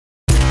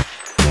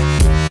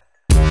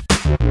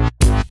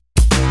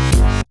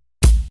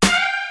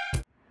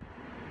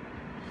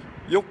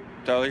Yo,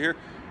 Tyler here.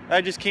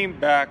 I just came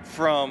back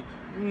from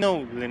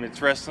No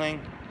Limits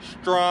Wrestling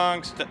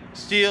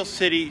Steel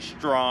City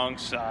Strong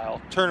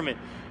Style Tournament,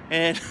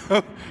 and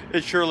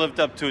it sure lived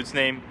up to its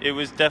name. It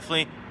was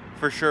definitely,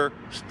 for sure,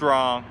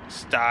 strong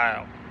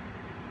style.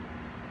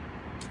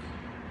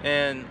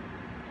 And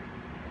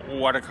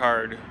what a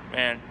card,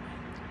 man.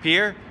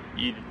 Pierre,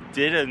 you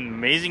did an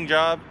amazing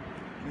job.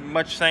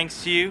 Much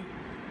thanks to you,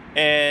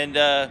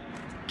 and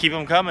keep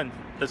them coming.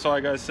 That's all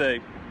I gotta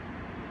say.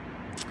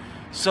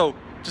 So,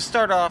 to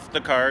start off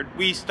the card,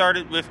 we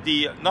started with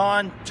the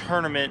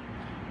non-tournament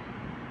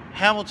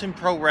Hamilton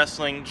Pro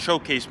Wrestling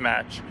Showcase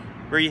Match,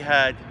 where you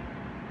had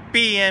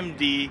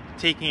BMD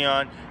taking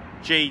on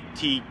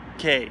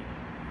J.T.Kirk.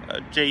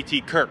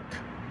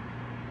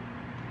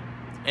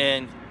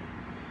 And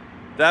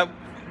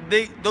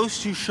those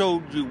two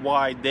showed you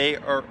why they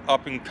are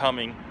up and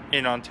coming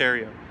in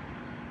Ontario,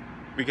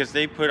 because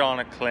they put on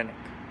a clinic.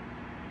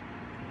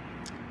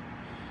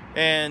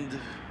 And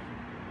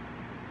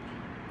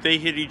they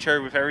hit each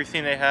other with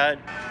everything they had,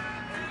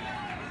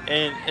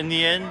 and in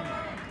the end,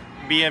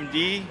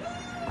 BMD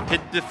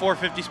hit the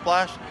 450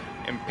 splash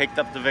and picked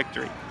up the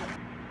victory.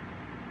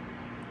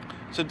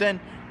 So then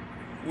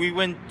we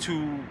went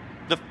to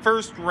the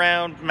first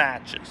round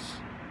matches.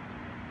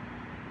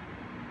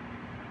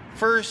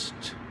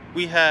 First,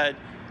 we had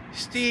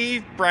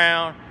Steve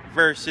Brown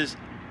versus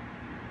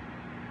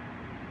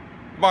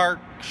Mark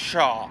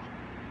Shaw,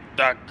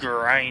 the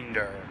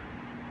Grinder.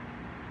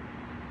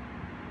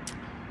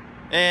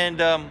 And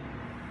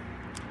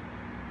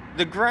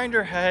the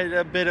Grinder had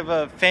a bit of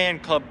a fan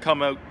club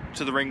come out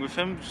to the ring with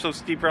him, so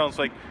Steve Brown's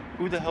like,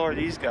 who the hell are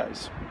these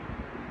guys?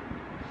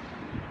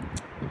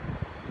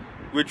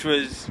 Which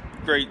was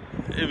great.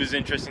 It was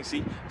interesting to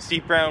see.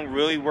 Steve Brown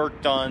really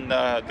worked on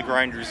the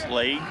Grinder's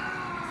leg.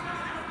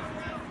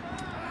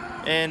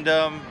 And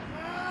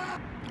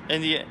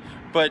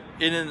but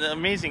in an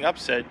amazing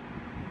upset,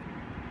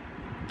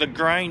 the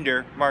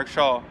Grinder, Mark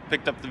Shaw,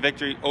 picked up the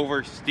victory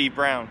over Steve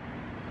Brown,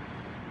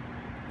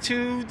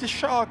 to the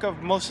shock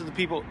of most of the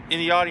people in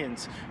the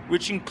audience,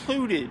 which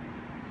included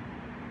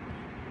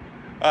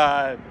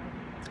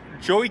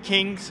Joey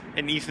Kings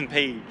and Ethan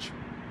Page.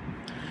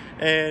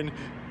 And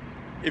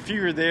if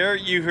you were there,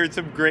 you heard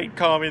some great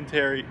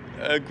commentary,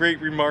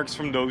 great remarks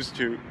from those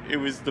two. It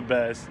was the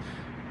best.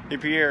 Hey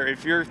Pierre,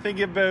 if you're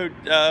thinking about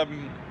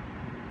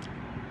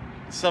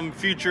some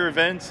future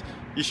events,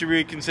 you should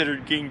really consider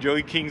getting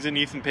Joey Kings and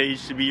Ethan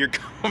Page to be your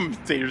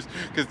commentators,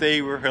 because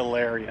they were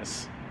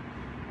hilarious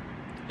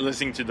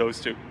listening to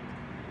those two.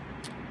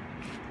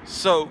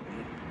 So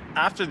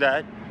after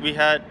that, we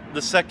had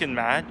the second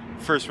match,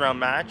 first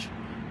round match,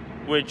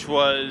 which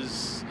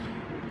was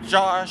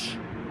Josh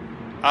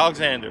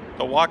Alexander,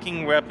 the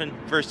Walking Weapon,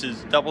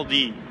 versus Double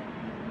D,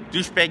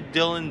 douchebag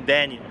Dylan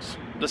Daniels,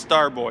 the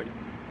Starboy.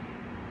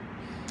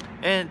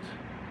 And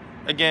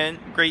again,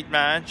 great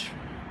match,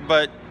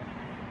 but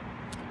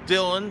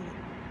Dylan,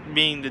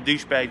 being the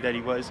douchebag that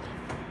he was,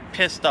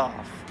 pissed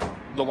off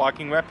the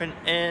Walking Weapon,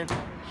 and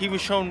he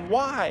was shown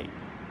why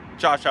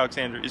Josh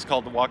Alexander is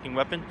called the Walking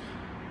Weapon.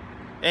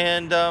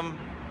 And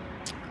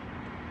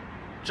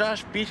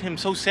Josh beat him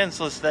so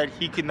senseless that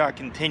he could not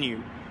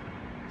continue.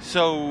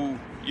 So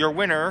your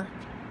winner,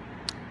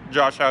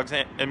 Josh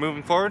Alexander, and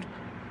moving forward,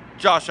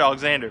 Josh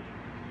Alexander.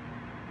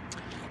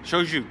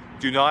 Shows you,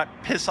 do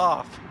not piss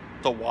off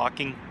the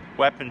Walking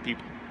Weapon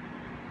people.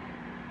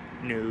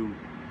 No.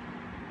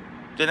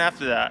 Then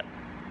after that,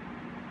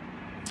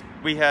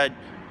 we had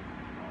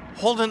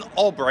Holden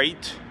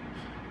Albright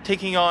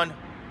taking on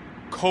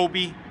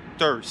Kobe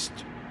Durst.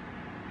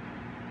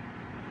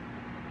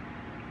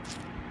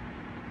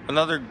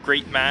 Another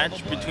great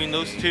match between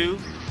those two.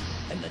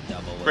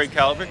 Great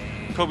caliber.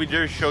 Kobe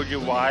Durst showed you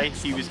why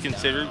he was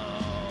considered,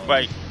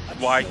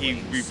 why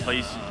he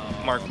replaced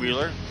Mark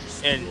Wheeler,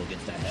 and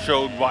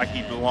showed why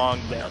he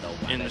belonged there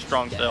in the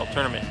Strong Style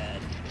tournament.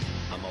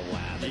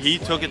 He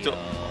took it to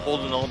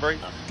Holden Albright,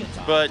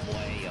 but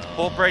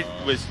Albright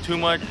was too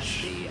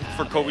much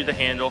for Kobe to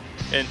handle,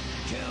 and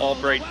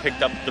Albright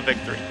picked up the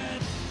victory.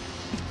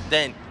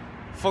 Then,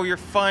 for your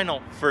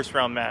final first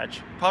round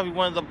match, probably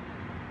one of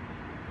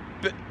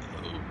the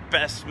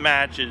best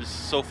matches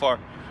so far.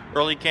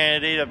 Early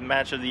candidate of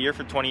match of the year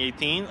for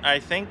 2018, I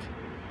think.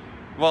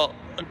 Well,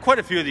 quite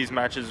a few of these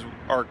matches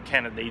are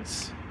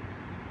candidates.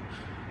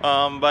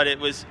 But it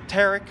was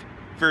Tarik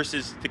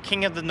versus the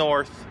King of the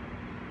North,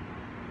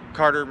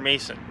 Carter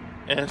Mason.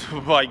 And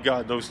my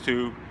God, those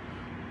two.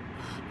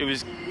 It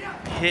was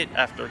hit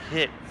after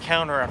hit,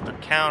 counter after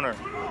counter.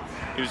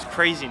 It was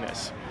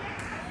craziness.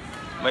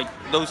 Like,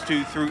 those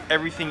two threw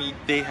everything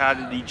they had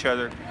at each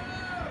other.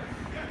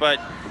 But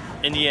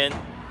in the end,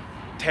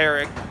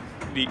 Tarik,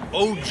 the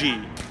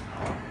OG,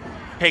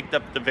 picked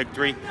up the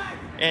victory.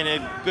 And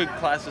a good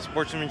class of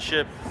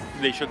sportsmanship.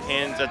 They shook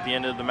hands at the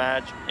end of the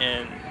match,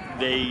 and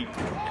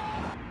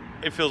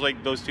it feels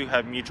like those two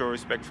have mutual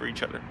respect for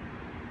each other.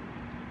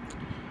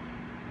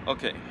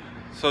 Okay,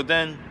 so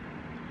then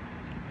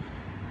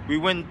we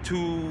went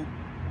to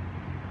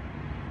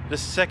the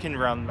second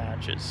round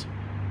matches,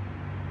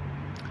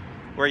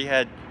 where you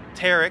had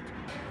Tarik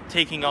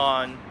taking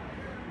on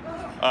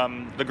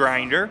the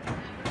Grinder,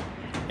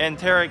 and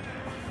Tarik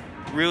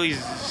really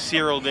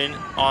zeroed in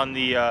on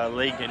the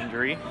leg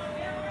injury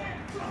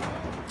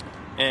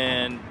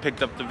and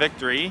picked up the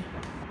victory.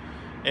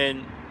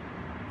 And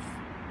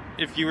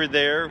if you were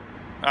there,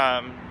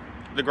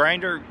 the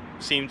Grinder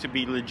seemed to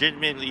be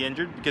legitimately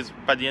injured, because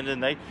by the end of the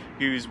night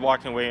he was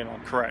walking away on a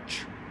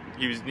crutch.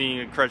 He was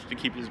needing a crutch to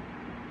keep his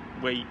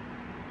weight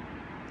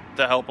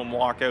to help him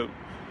walk out.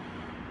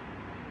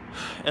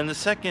 And the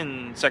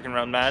second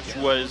round match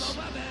was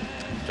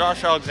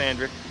Josh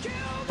Alexander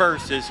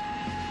versus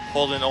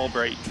Holden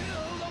Albright.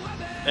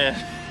 And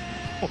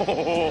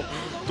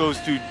those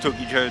two took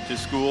each other to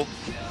school.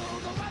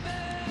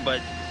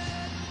 But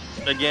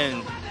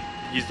again,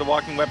 he's the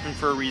walking weapon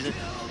for a reason,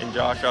 and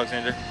Josh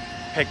Alexander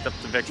picked up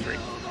the victory.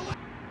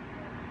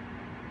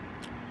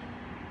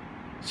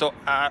 So,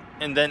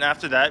 and then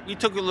after that, we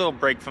took a little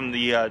break from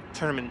the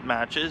tournament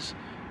matches,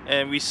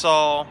 and we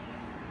saw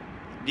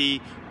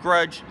the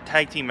Grudge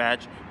tag team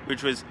match,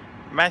 which was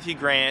Matthew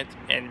Grant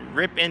and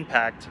Rip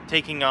Impact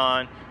taking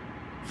on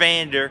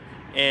Vander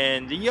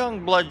and the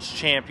Young Bloods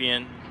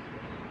champion,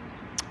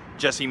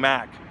 Jessie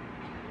Mack.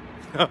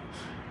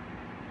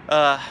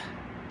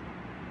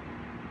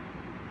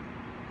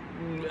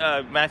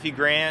 Matthew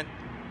Grant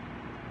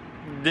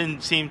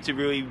didn't seem to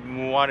really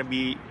want to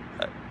be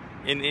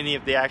in any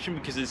of the action,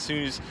 because as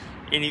soon as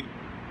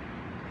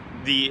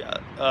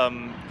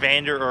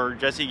Vander or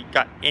Jessie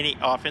got any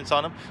offense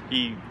on him,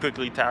 he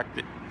quickly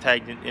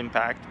tagged in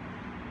Impact.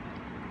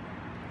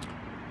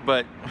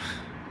 But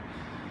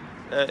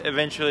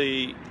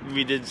eventually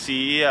we did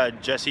see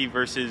Jessie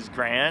versus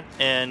Grant,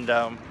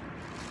 and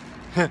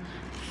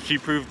she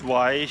proved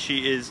why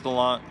she is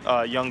the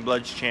Young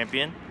Bloods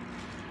champion.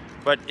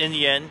 But in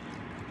the end,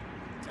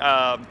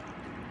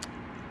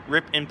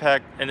 Rip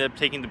Impact ended up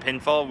taking the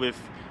pinfall, with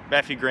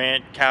Matthew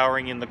Grant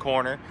cowering in the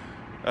corner,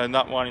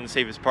 not wanting to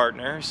save his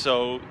partner.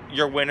 So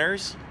your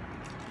winners,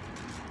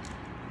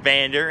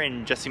 Vander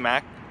and Jessie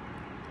Mack.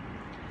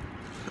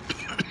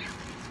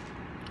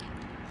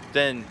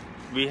 Then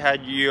we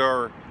had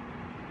your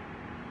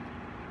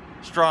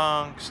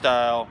strong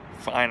style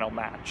final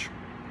match,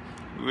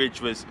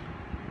 which was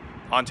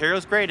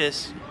Ontario's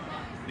greatest,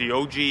 the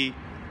OG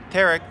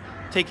Tarik,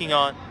 taking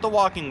on the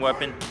walking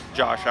weapon,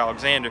 Josh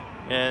Alexander.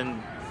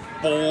 And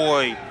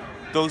boy,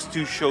 those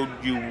two showed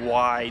you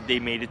why they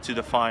made it to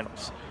the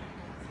finals.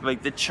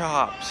 Like the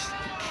chops,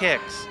 the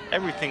kicks,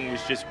 everything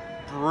was just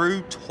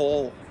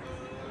brutal.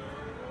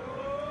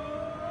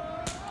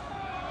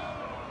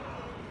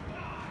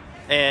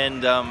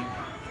 And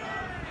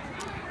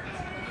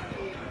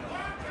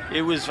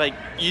it was like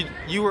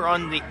you were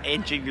on the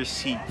edge of your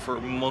seat for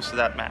most of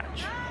that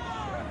match.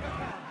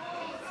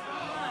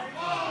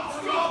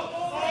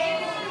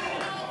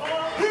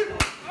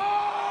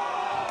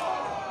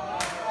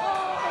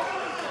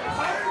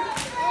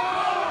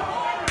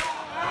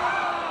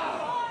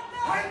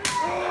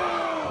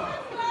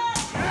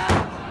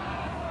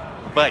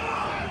 But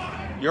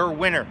your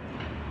winner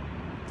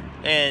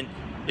and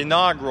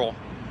inaugural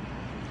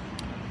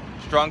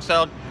Strong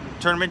Style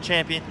Tournament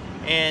champion,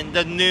 and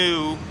the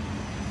new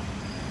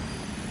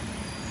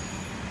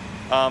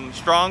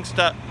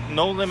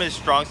No Limit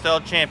Strong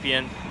Style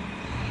champion,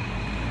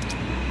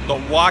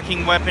 the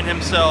walking weapon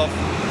himself,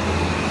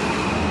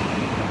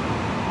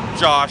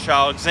 Josh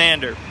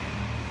Alexander.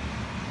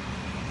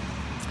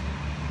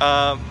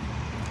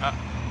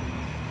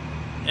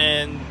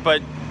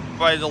 But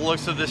by the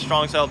looks of this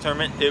Strong Style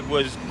tournament, it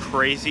was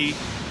crazy,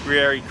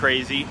 very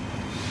crazy.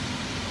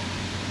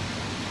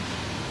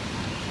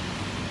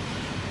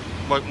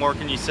 What more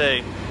can you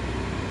say?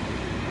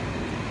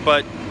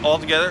 But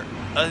altogether,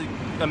 an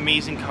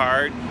amazing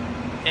card,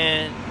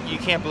 and you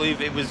can't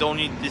believe it was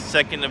only the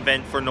second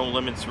event for No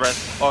Limits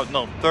Wrestling. Oh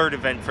no, third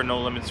event for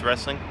No Limits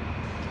Wrestling,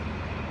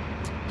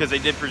 because they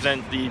did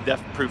present the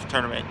Death Proof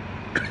tournament.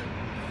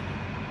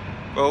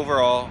 But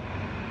overall,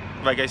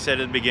 like I said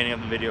at the beginning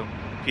of the video,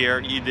 Pierre,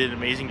 you did an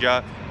amazing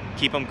job.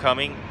 Keep them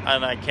coming,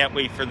 and I can't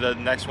wait for the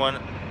next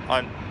one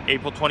on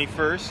April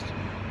 21st.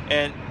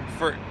 And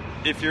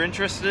if you're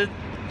interested,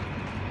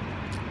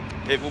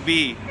 it will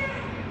be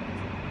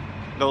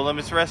No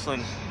Limits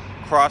Wrestling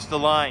Cross the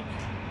Line,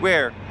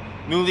 where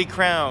newly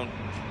crowned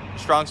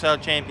Strong Style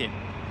champion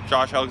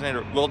Josh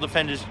Alexander will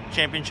defend his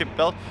championship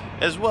belt.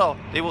 As well,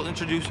 they will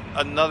introduce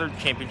another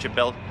championship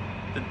belt,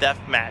 the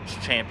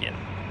Deathmatch champion.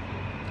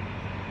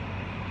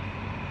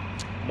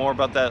 More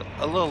about that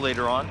a little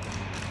later on.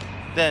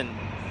 Then,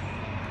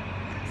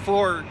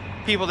 for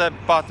people that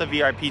bought the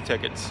VIP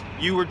tickets,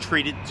 you were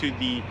treated to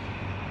the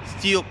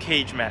steel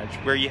cage match,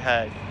 where you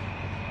had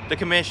the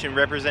commission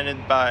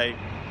represented by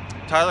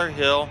Tyler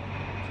Hill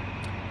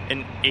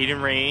and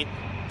Aiden Rain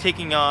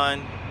taking on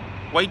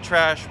White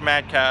Trash,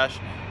 Mad Cash,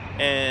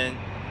 and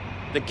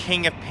the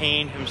King of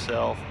Pain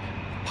himself,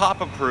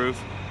 Papa Proof,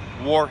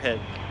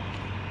 Warhead.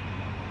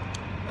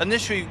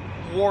 Initially,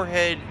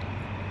 Warhead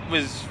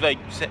was like,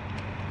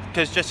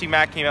 because Jessie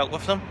Mack came out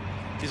with them,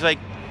 he's like,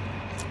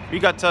 we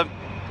got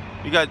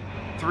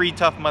three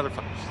tough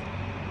motherfuckers.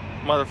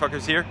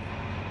 motherfuckers here.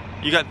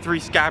 You got 3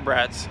 scab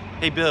rats.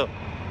 Hey, Bill,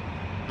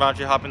 why don't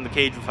you hop in the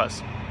cage with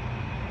us?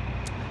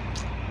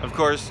 Of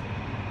course,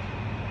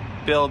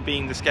 Bill,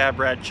 being the scab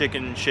rat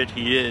chicken shit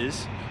he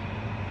is,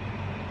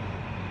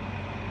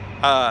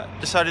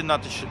 decided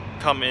not to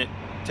come in,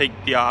 take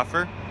the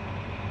offer.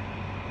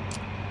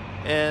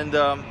 And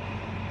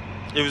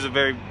it was a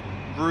very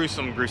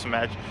gruesome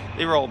match.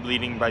 They were all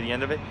bleeding by the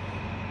end of it.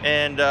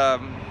 And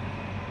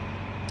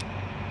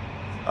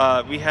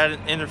we had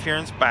an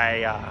interference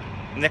by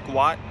Nick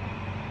Watt,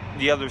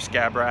 the other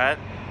scab rat,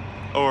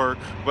 or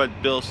what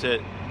Bill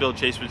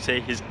Chase would say,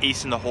 his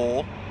ace in the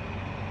hole.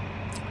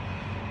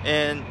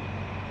 And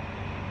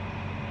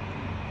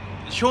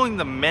showing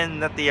the men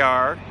that they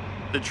are,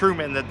 the true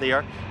men that they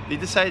are, they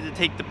decided to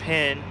take the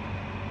pin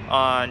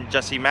on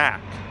Jessie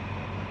Mack.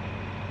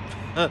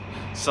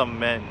 Some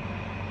men.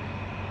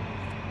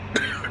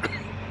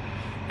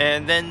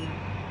 And then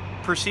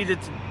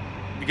proceeded to,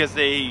 because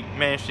they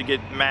managed to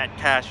get Matt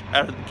Cash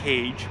out of the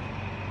cage,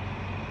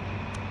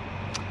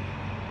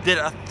 did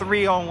a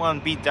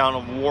 3-on-1 beatdown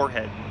of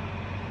Warhead.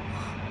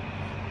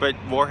 But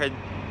Warhead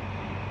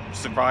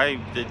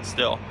survived it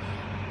still.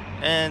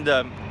 And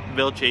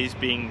Bill Chase,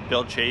 being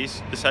Bill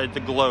Chase, decided to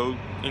gloat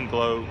and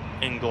gloat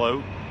and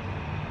gloat.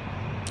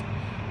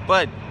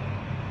 But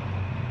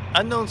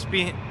unknowns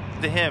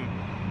to him,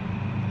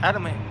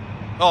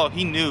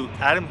 he knew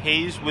Adam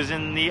Hayes was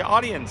in the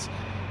audience,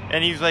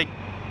 and he was like,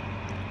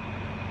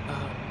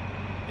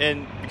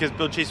 and because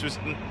Bill Chase was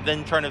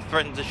then trying to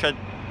threaten to shut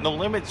No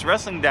Limits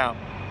Wrestling down,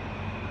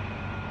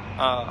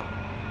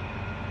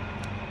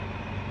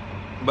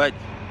 but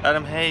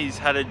Adam Hayes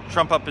had to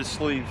trump up his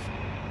sleeve,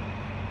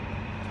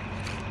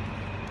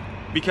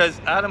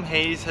 because Adam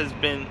Hayes has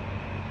been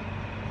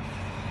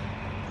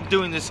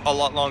doing this a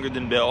lot longer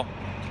than Bill,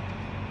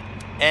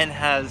 and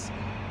has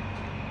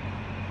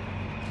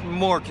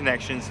more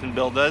connections than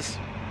Bill does.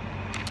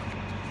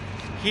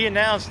 He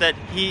announced that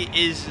he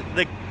is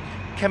the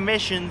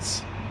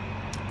commission's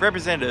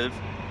representative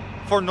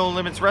for No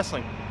Limits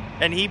Wrestling,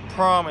 and he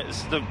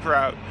promised the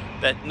crowd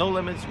that No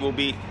Limits will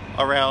be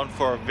around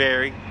for a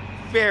very,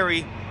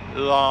 very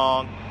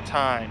long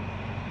time.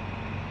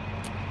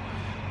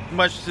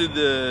 Much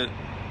to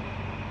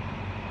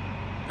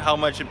how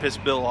much it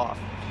pissed Bill off.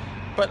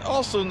 But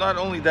also, not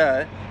only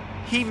that,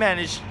 he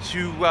managed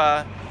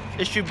to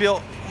issue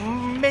Bill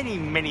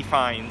many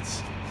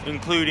fines,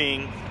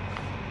 including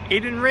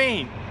Aiden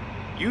Rain.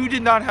 You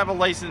did not have a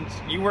license.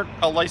 You weren't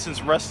a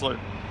licensed wrestler.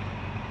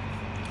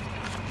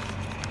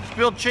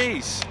 Bill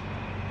Chase,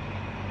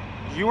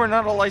 you are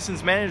not a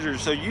licensed manager,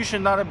 so you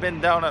should not have been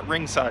down at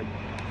ringside.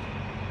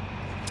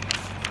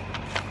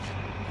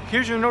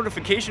 Here's your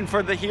notification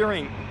for the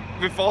hearing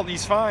with all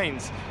these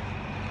fines.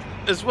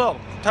 As well,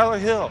 Tyler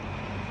Hill,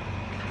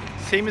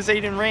 same as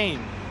Aiden Rain,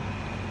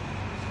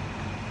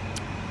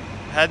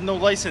 had no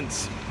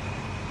license,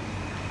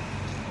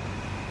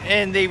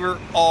 and they were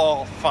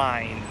all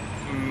fined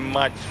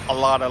a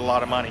lot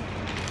of money.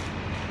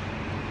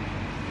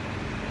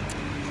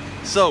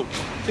 So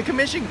the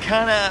commission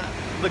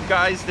the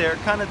guys there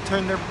kind of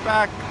turned their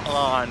back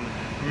on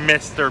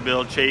Mr.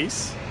 Bill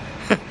Chase,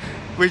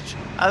 which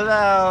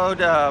allowed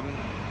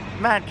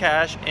Matt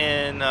Cash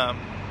and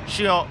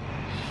Shiomo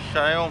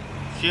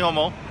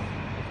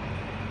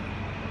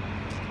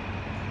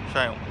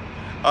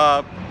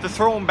to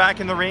throw him back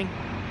in the ring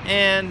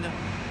and,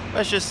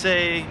 let's just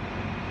say,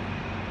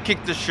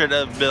 kick the shit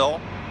out of Bill.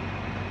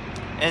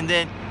 And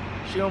then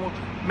Shiomo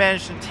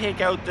managed to take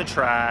out the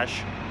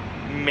trash,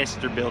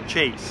 Mr. Bill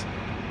Chase,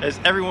 as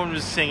everyone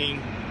was singing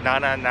na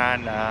na na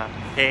na,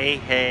 hey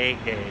hey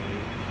hey,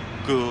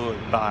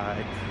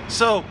 goodbye.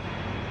 So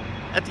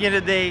at the end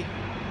of the day,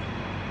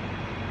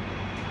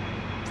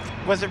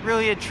 was it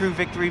really a true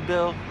victory,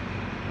 Bill?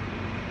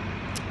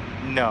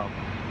 No.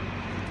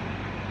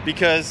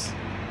 Because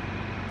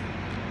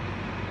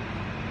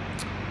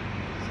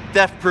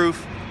death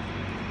proof,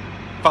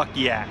 fuck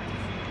yeah.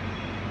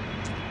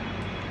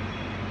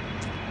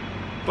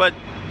 But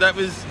that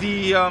was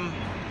the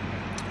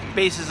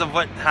basis of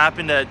what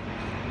happened at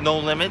No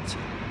Limits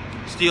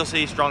Steel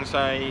City Strong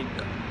Style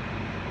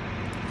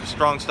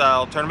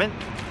Tournament.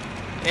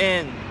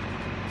 And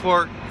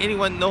for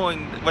anyone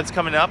knowing what's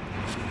coming up,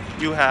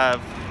 you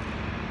have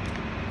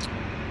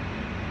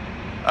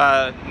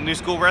New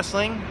School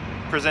Wrestling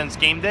presents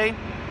Game Day,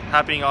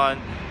 happening on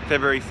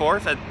February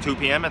 4th at 2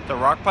 p.m. at the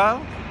Rock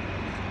Pile.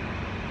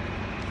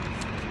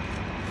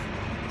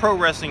 Pro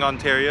Wrestling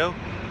Ontario,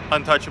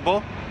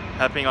 Untouchable,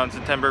 happening on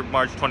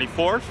March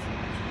 24th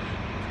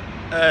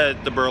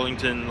at the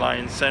Burlington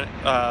Lions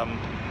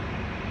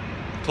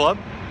Club.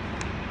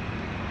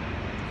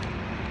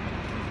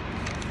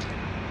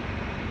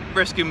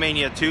 Rescue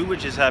Mania 2,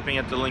 which is happening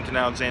at the Lincoln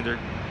Alexander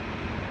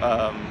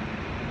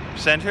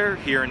Center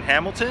here in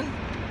Hamilton.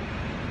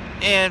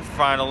 And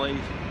finally,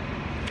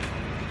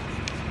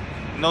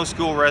 No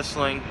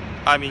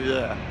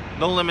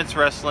Limits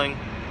Wrestling,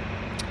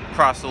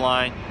 Cross the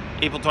Line,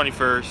 April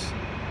 21st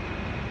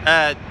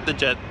at the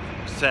Jet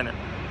Center,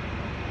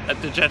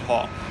 at the Jet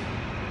Hall,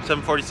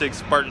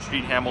 746 Barton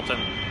Street, Hamilton.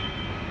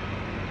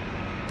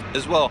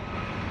 as well.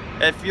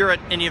 If you're at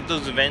any of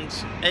those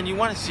events and you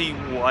want to see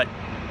what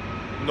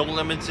No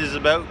Limits is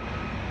about,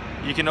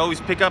 you can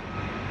always pick up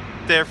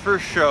their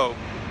first show.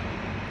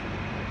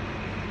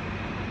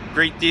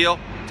 Great deal,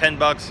 10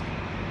 bucks,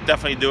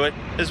 definitely do it.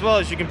 As well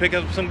as you can pick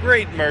up some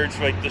great merch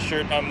like the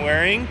shirt I'm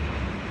wearing.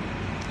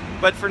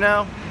 But for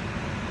now,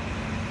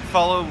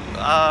 follow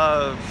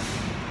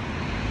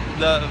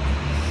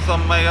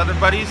some of my other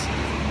buddies,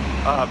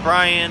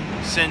 Brian,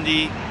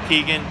 Cindy,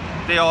 Keegan.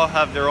 They all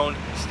have their own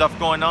stuff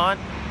going on.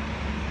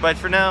 But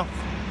for now,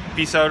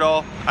 peace out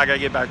all. I gotta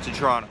get back to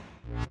Toronto.